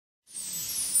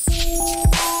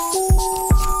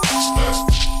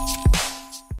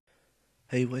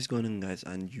Hey, what's going on, guys?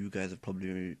 And you guys have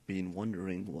probably been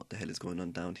wondering what the hell is going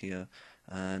on down here,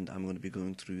 and I'm going to be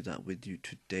going through that with you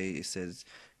today. It says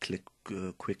click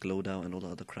quick loadout and all the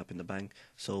other crap in the bank.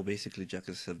 So basically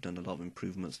Jagex have done a lot of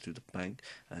improvements to the bank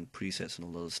and presets and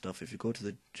all the other stuff. If you go to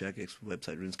the Jagex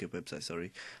website, Runescape website,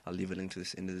 sorry, I'll leave a link to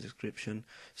this in the description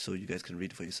so you guys can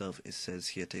read it for yourself. It says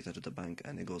here, take that to the bank,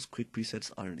 and it goes, quick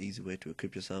presets are an easy way to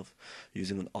equip yourself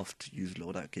using an oft used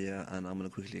loadout gear, and I'm going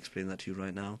to quickly explain that to you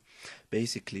right now.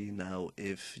 Basically, now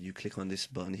if you click on this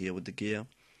button here with the gear,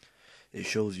 it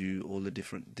shows you all the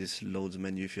different, this loads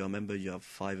menu. If you remember, you have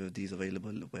 5 of these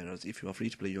available, whereas if you are free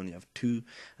to play you only have 2,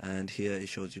 and here it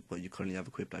shows you what you currently have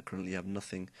equipped. I currently have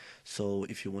nothing, so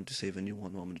if you want to save a new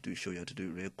one, what I'm going to do is show you how to do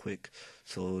it real quick.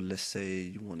 So let's say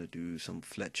you want to do some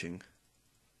fletching,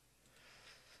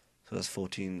 so that's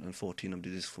 14 and 14. I'm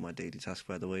doing this for my daily task,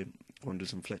 by the way. I want to do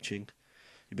some fletching.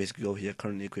 You basically go here,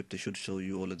 currently equipped. They should show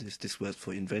you all of this. This works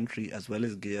for inventory as well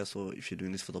as gear. So if you're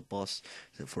doing this for the boss,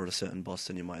 for a certain boss,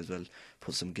 then you might as well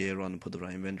put some gear on and put the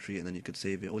right inventory, and then you could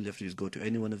save it. All you have to do is go to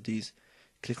any one of these,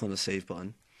 click on the save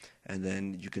button, and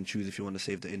then you can choose if you want to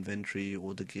save the inventory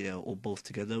or the gear or both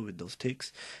together with those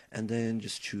ticks, and then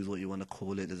just choose what you want to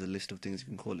call it. There's a list of things you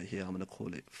can call it here. I'm going to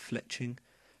call it fletching,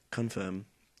 confirm,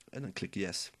 and then click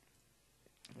yes.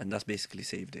 And that's basically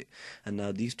saved it. And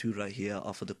now these two right here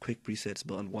are for the quick presets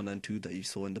button 1 and 2 that you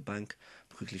saw in the bank.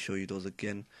 I'll quickly show you those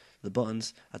again. The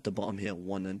buttons at the bottom here,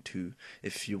 1 and 2.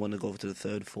 If you want to go over to the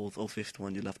 3rd, 4th or 5th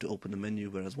one, you'll have to open the menu,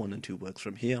 whereas 1 and 2 works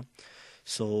from here.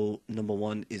 So number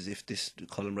 1 is if this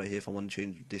column right here, if I want to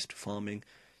change this to farming,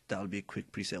 that'll be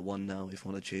quick preset 1 now. If I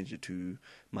want to change it to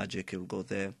magic, it will go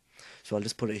there. So I'll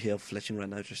just put it here, fletching right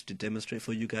now, just to demonstrate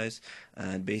for you guys.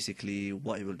 And basically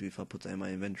what it will do, if I put that in my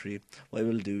inventory, what it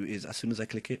will do is as soon as I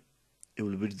click it, it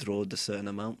will withdraw the certain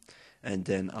amount, and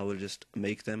then I will just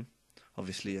make them,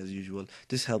 obviously as usual.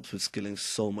 This helps with skilling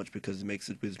so much because it makes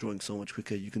it withdrawing so much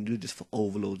quicker. You can do this for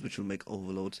overloads, which will make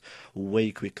overloads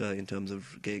way quicker in terms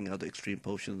of getting out the extreme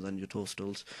potions and your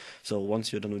toastals. So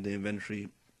once you're done with the inventory,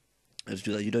 let's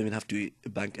do that. You don't even have to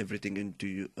bank everything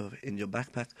into in your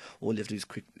backpack. All you have to do is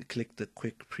click the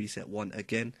quick preset 1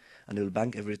 again, and it will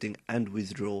bank everything and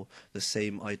withdraw the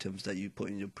same items that you put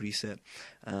in your preset.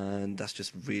 And that's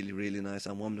just really, really nice.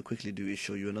 And what I'm going to quickly do is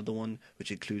show you another one which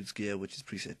includes gear, which is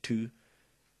preset 2.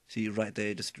 See right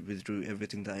there, just withdrew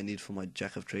everything that I need for my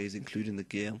jack of trades, including the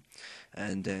gear.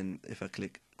 And then if I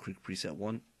click quick preset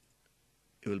 1,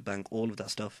 it will bank all of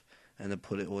that stuff and then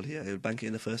put it all here. It'll bank it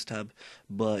in the first tab,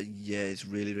 but yeah, it's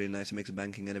really, really nice. It makes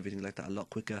banking and everything like that a lot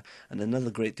quicker. And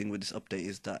another great thing with this update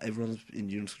is that everyone's in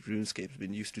RuneScape has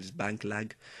been used to this bank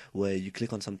lag, where you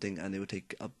click on something and it will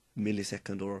take a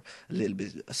millisecond or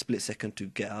a split second to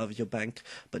get out of your bank,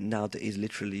 but now there is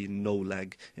literally no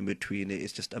lag in between it.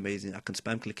 It's just amazing. I can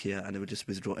spam click here and it will just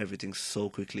withdraw everything so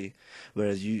quickly,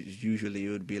 whereas usually it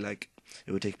would be like,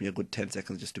 it would take me a good 10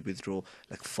 seconds just to withdraw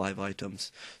like 5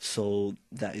 items. So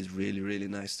that is really, really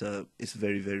nice. It's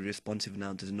very, very responsive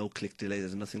now. There's no click delay,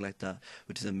 there's nothing like that,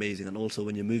 which is amazing. And also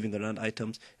when you're moving around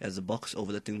items, it has a box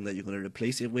over the thing that you're going to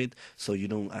replace it with, so you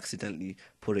don't accidentally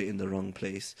put it in the wrong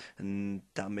place, and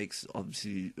that makes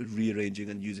obviously rearranging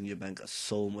and using your bank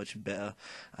so much better.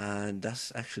 And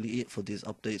that's actually it for these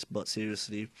updates. But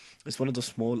seriously, it's one of those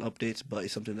small updates, but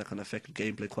it's something that can affect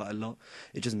gameplay quite a lot.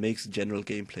 It just makes general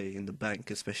gameplay in the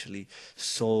bank especially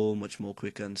so much more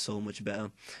quicker and so much better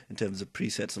in terms of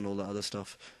presets and all that other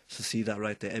stuff. So see that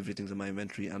right there, everything's in my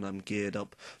inventory and I'm geared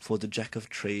up for the jack of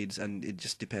trades, and it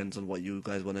just depends on what you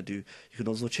guys want to do. You can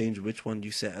also change which one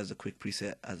you set as a quick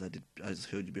preset, as I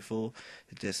showed you before.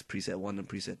 It's just preset 1 and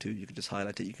preset 2. You can just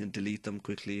highlight it, you can delete them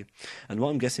quickly. And what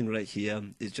I'm guessing right here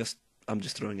is just, I'm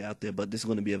just throwing it out there, but this is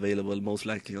going to be available most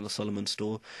likely on the Solomon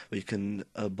store, where you can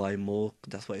buy more.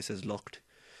 That's why it says locked.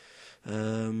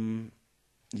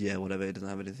 Yeah, whatever, it doesn't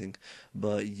have anything,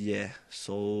 but yeah,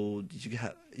 so you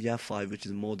have 5, which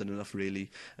is more than enough really,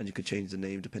 and you can change the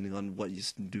name depending on what you're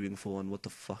doing for and what the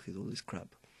fuck is all this crap.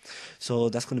 So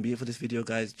that's going to be it for this video,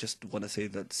 guys. Just want to say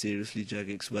that seriously,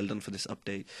 Jagex, well done for this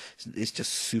update. It's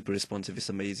just super responsive, it's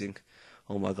amazing.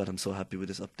 Oh my god, I'm so happy with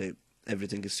this update.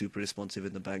 Everything is super responsive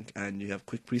in the bank, and you have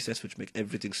quick presets which make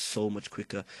everything so much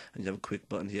quicker, and you have a quick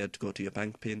button here to go to your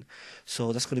bank pin.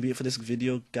 So that's going to be it for this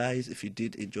video, guys. If you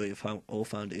did enjoy it or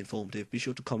found it informative, be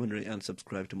sure to comment, rate and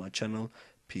subscribe to my channel.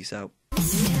 Peace out.